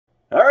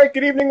All right,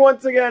 good evening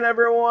once again,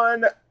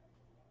 everyone.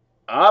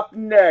 Up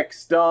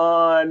next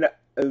on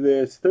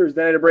this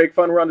Thursday night of break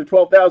fun, we're on to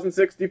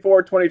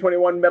 12,064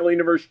 2021 Metal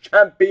Universe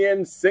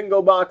Champion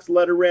single box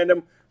letter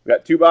random. We've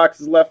got 2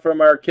 boxes left from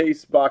our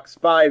case, box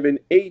 5 and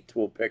 8.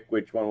 We'll pick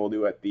which one we'll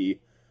do at the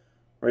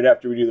right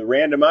after we do the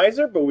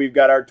randomizer. But we've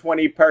got our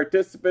 20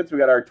 participants. We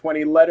got our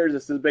 20 letters.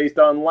 This is based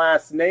on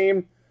last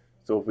name.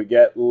 So if we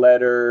get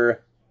a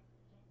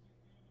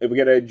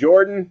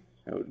Jordan,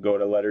 it would go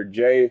to letter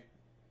J.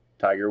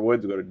 Tiger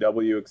Woods will go to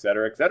W,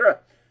 etc., etc.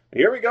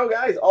 Here we go,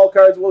 guys. All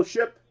cards will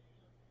ship.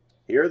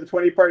 Here are the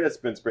 20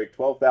 participants. Break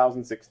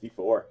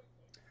 12,064.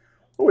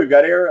 What we've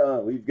got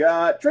here, we've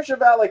got Trisha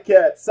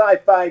Valaket,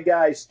 Sci-Fi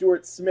Guy,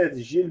 Stuart Smith,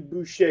 Gilles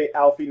Boucher,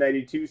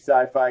 Alfie92,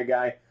 Sci-Fi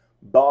Guy,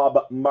 Bob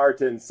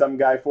Martin, Some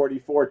Guy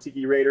 44,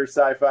 Tiki Raider,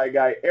 Sci-Fi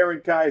Guy,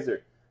 Aaron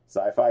Kaiser,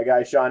 Sci-Fi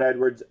Guy, Sean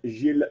Edwards,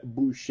 Gilles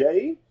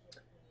Boucher,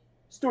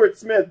 Stuart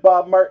Smith,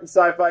 Bob Martin,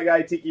 Sci-Fi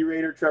Guy, Tiki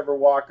Raider, Trevor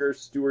Walker,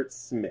 Stuart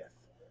Smith.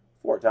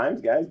 4 times,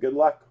 guys. Good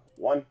luck.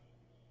 1,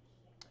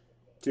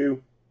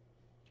 2,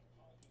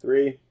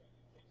 3,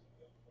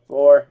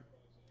 4.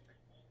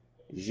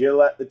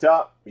 Gilles at the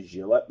top,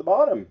 Gilles at the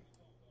bottom.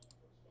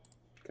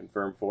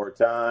 Confirm 4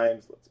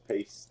 times. Let's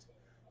paste.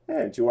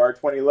 And to our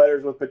 20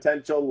 letters with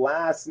potential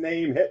last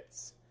name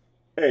hits.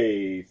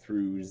 A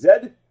through Z.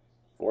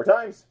 4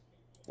 times.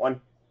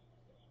 1,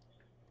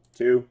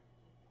 2,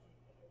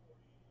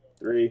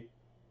 3,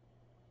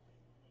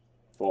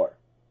 4.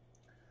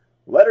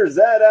 Letter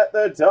Z at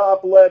the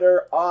top,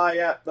 letter I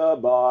at the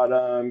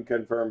bottom.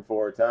 Confirm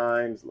 4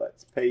 times.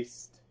 Let's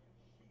paste.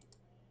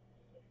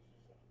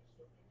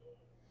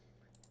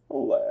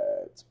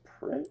 Let's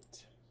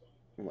print.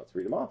 And let's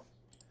read them off.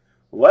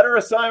 Letter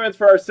assignments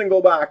for our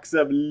single box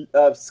of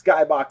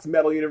Skybox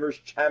Metal Universe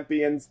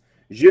Champions.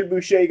 Gilles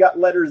Boucher got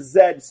letter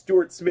Z.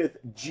 Stuart Smith,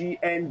 G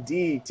and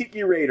D.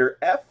 Tiki Raider,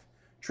 F.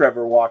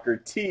 Trevor Walker,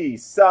 T.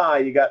 Psy,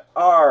 you got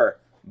R.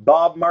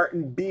 Bob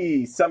Martin,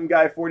 B. Some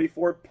Guy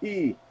 44,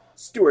 P.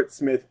 Stuart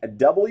Smith,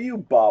 W.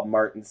 Bob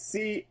Martin,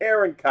 C.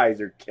 Aaron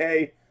Kaiser,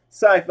 K.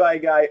 Sci-Fi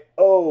Guy,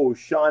 O.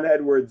 Sean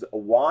Edwards,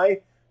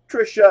 Y.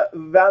 Trisha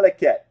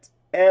Valaket,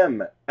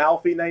 M.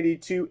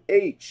 Alfie92,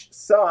 H.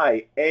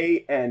 Psy,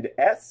 A and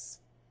S.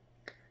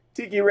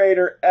 Tiki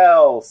Raider,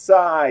 L.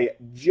 Psy,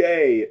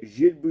 J.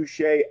 Gilles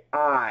Boucher,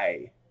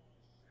 I.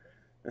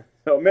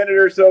 So a minute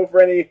or so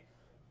for any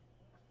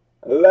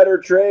letter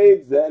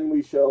trades, then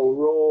we shall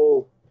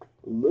roll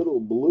Little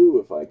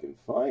Blue if I can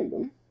find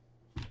them.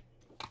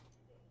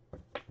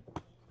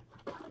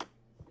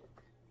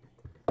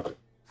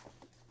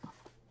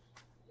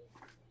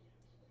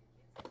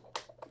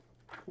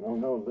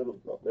 No,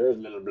 there's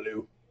Little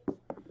Blue.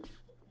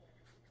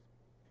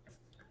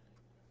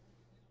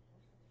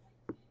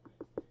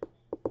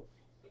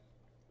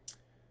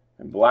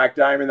 And Black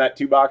Diamond, that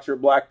 2-boxer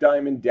Black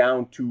Diamond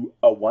down to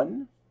a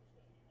 1.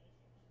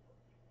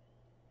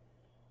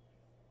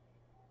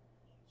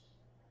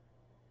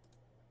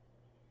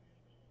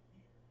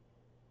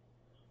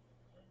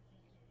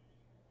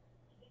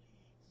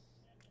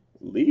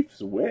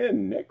 Leafs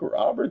win. Nick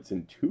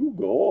Robertson, 2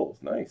 goals.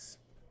 Nice.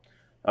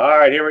 All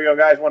right, here we go,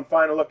 guys. One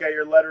final look at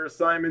your letter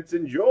assignments.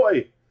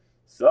 Enjoy.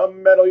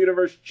 Some Metal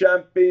Universe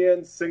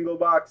Champion, single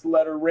box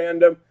letter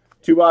random.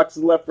 2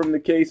 boxes left from the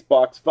case.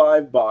 Box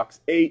 5,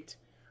 box 8.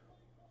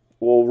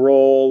 We'll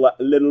roll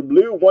Little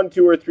Blue. 1,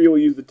 2, or 3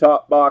 we'll use the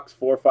top box.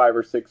 4, 5,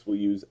 or 6 we'll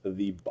use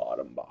the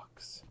bottom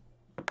box.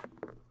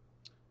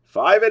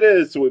 5 it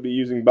is, so we'll be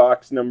using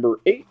box number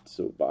 8.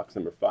 So box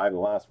number 5, the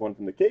last one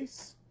from the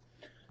case.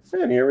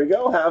 And here we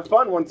go. Have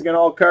fun. Once again,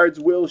 all cards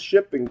will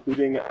ship,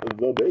 including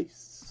the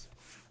base.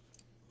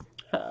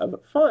 Have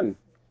fun.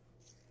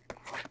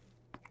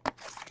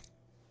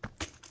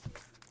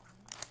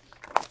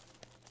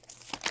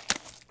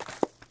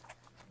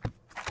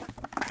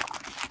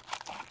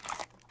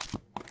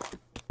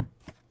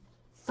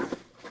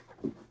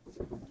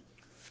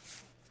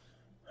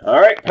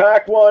 All right,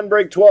 pack 1,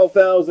 break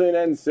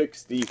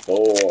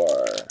 12,064.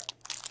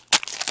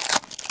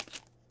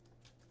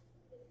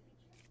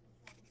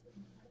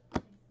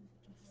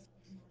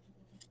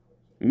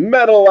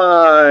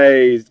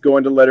 Metalized,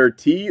 going to letter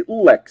T,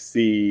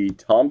 Lexi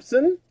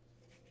Thompson.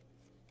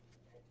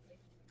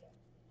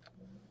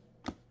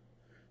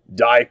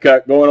 Die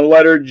cut, going to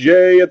letter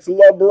J, it's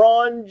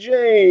LeBron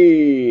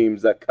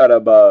James. A cut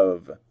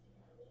above.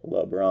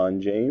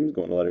 LeBron James,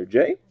 going to letter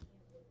J.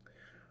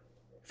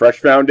 Fresh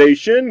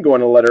Foundation, going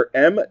to letter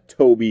M,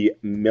 Toby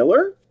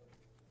Miller.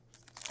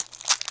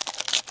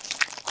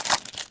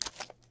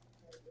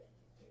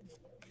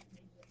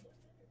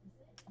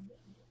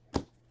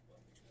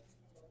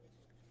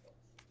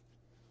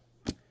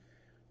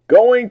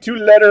 Going to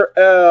letter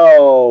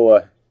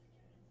L.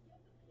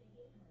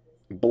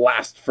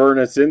 Blast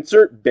Furnace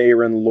insert,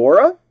 Baron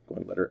Laura.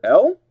 Going to letter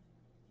L.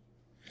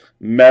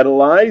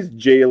 Metalized,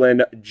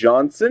 Jalen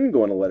Johnson.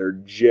 Going to letter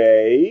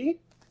J.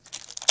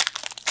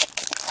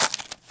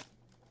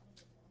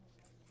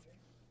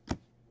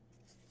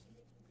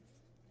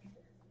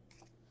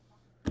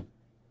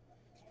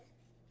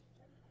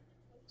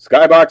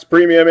 Skybox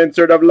Premium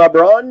insert of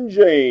LeBron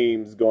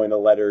James going to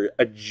letter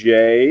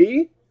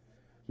J.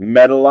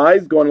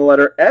 Metalized going to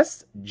letter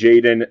S.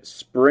 Jaden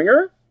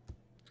Springer.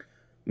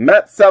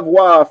 Matt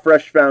Savoie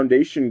Fresh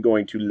Foundation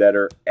going to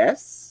letter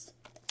S.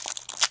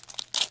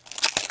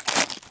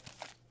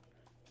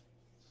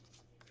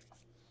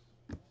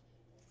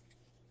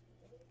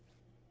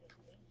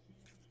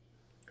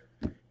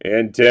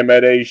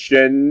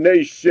 Intimidation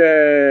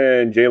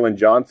Nation. Jalen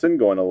Johnson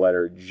going to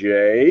letter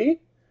J.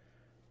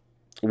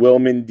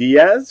 Wilman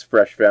Diaz,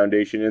 Fresh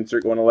Foundation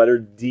insert going to letter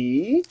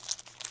D.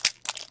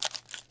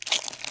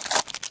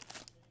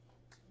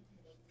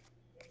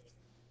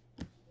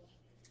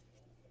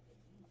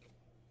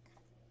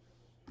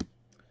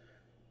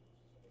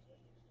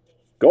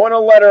 Going to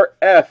letter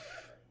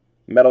F.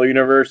 Metal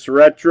Universe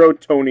Retro,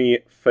 Tony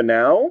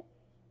Finau.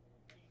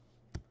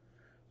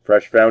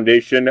 Fresh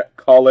Foundation,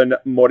 Colin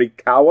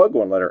Morikawa,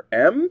 going to letter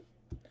M.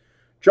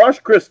 Josh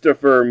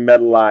Christopher,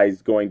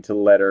 Metalized, going to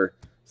letter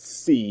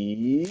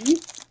C.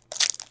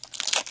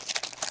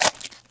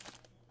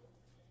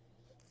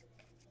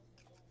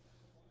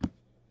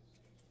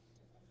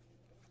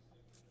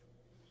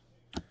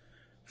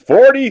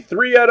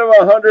 $43 out of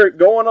 100,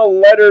 going to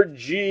letter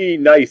G.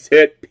 Nice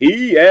hit.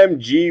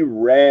 PMG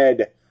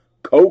Red,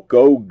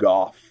 Coco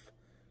Gauff.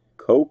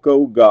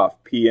 Coco Gauff,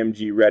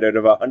 PMG Red out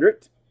of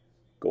 100.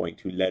 Going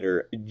to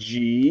letter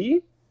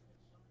G.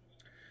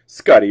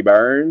 Scotty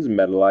Barnes,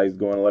 Metalized,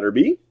 going to letter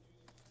B.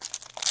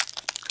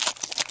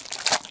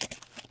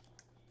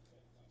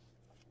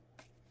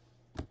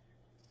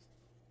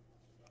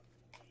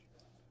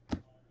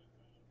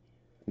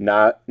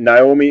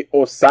 Naomi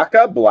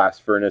Osaka,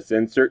 Blast Furnace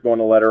insert, going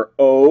to letter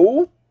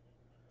O.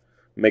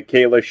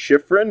 Michaela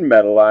Schifrin,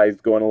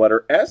 Metalized, going to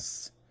letter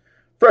S.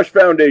 Fresh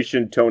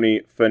Foundation,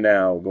 Tony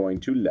Finau, going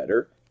to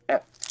letter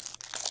F.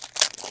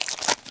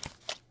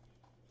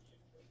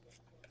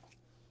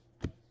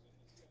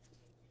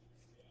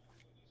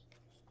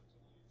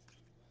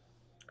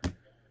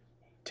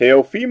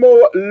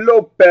 Teofimo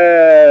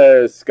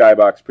Lopez,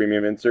 Skybox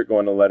Premium insert,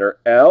 going to letter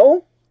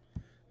L.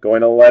 Going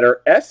to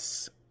letter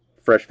S.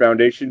 Fresh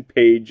Foundation,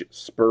 Paige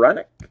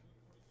Sporanic.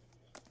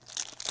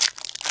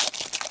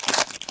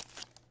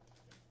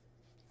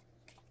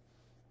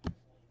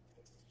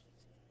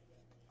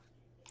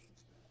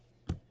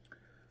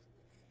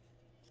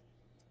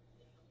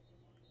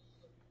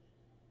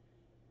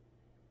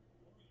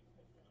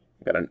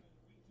 Got an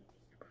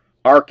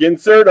arc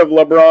insert of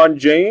LeBron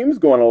James,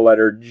 going to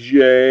letter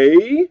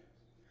J.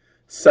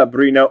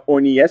 Sabrina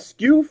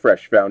Oniescu,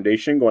 Fresh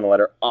Foundation, going to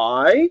letter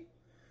I.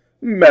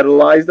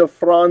 Metalized of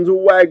Franz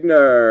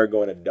Wagner,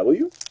 going to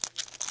W.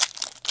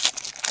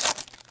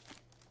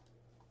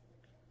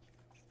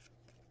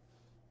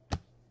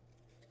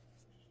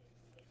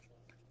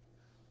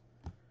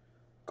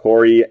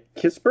 Corey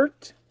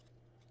Kispert,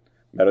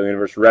 Metal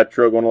Universe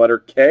Retro, going to letter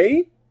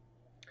K.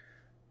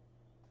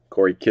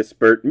 Corey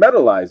Kispert,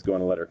 Metalized, going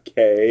to letter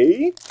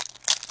K.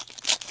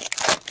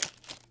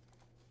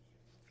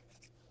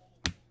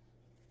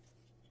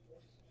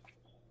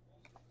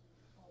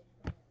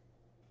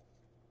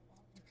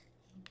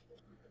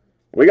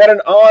 We got an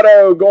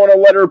auto going to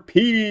letter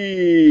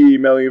P.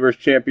 Metal Universe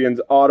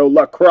Champions auto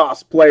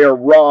lacrosse player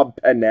Rob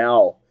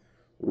Pennell.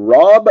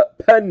 Rob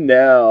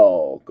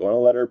Pennell going to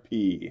letter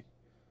P.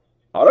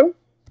 Auto.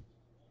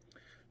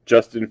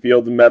 Justin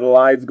Fields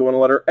Metalized going to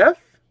letter F.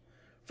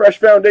 Fresh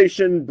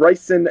Foundation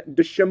Bryson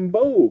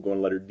DeChambeau going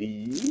to letter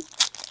D.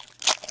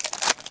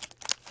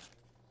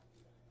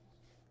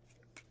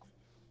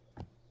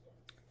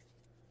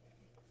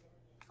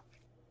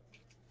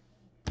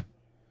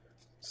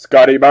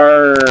 Scotty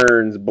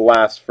Barnes,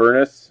 Blast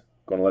Furnace,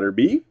 going to letter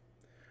B.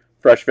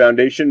 Fresh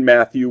Foundation,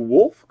 Matthew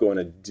Wolf, going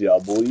to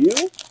W.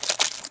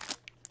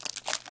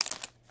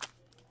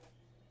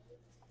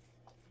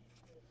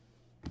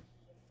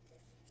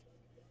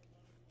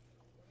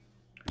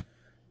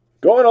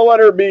 Going to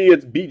letter B,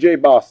 it's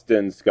BJ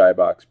Boston,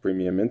 Skybox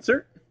Premium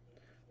Insert.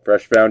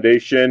 Fresh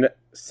Foundation,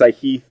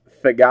 Sahith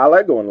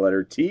Thagala, going to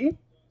letter T.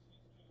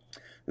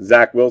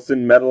 Zach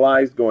Wilson,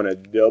 Metalized, going to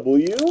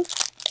W.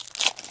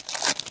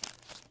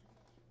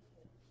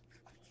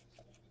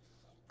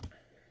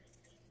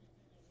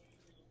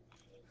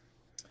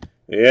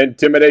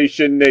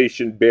 Intimidation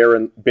Nation,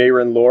 Baron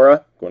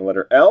Laura, going to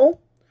letter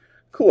L.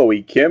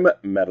 Chloe Kim,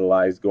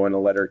 Metalized, going to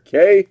letter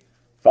K.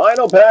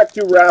 Final pack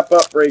to wrap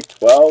up break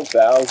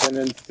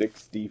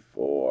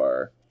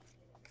 12,064.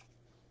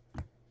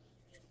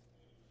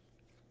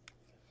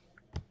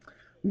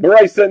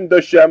 Bryson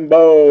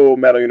DeChambeau,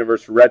 Metal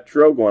Universe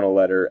Retro, going to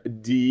letter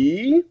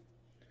D.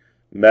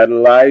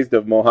 Metalized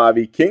of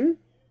Mojave King,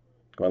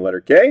 going to letter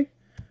K.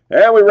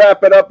 And we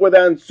wrap it up with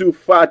Ansu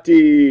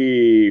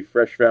Fati,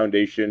 Fresh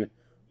Foundation,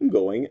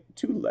 going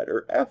to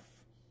letter F.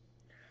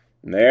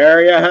 And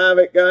there you have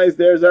it, guys.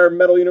 There's our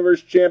Metal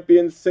Universe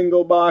Champions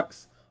single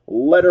box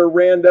letter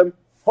random.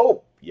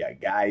 Hope you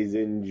guys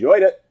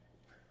enjoyed it.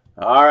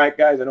 All right,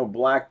 guys. I know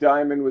Black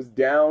Diamond was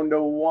down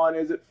to 1.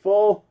 Is it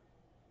full?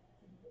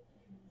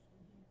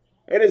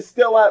 It is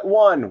still at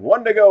 1.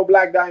 1 to go,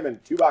 Black Diamond.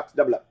 2 box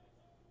double up.